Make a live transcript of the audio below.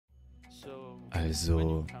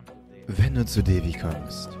Also, wenn du zu Devi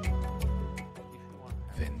kommst,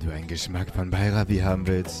 wenn du einen Geschmack von Bhairavi haben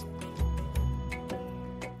willst,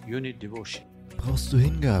 brauchst du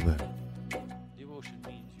Hingabe.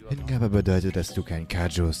 Hingabe bedeutet, dass du kein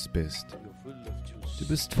Kajus bist. Du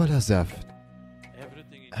bist voller Saft.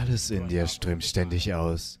 Alles in dir strömt ständig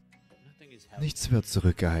aus. Nichts wird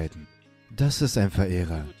zurückgehalten. Das ist ein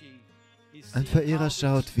Verehrer. Ein Verehrer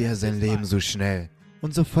schaut, wie er sein Leben so schnell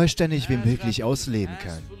und so vollständig wie möglich ausleben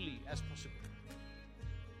kann.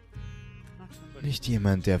 Nicht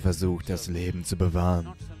jemand, der versucht, das Leben zu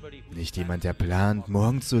bewahren. Nicht jemand, der plant,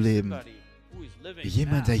 morgen zu leben.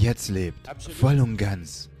 Jemand, der jetzt lebt, voll und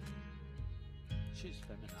ganz.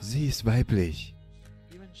 Sie ist weiblich.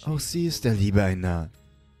 Auch sie ist der Liebe ein nah.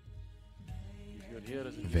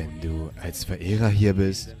 Wenn du als Verehrer hier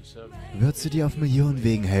bist, wird sie dir auf Millionen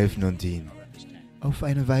Wegen helfen und dienen. Auf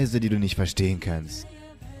eine Weise, die du nicht verstehen kannst.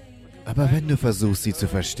 Aber wenn du versuchst, sie zu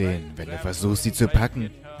verstehen, wenn du versuchst, sie zu packen,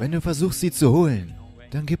 wenn du versuchst, sie zu holen,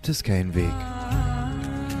 dann gibt es keinen Weg.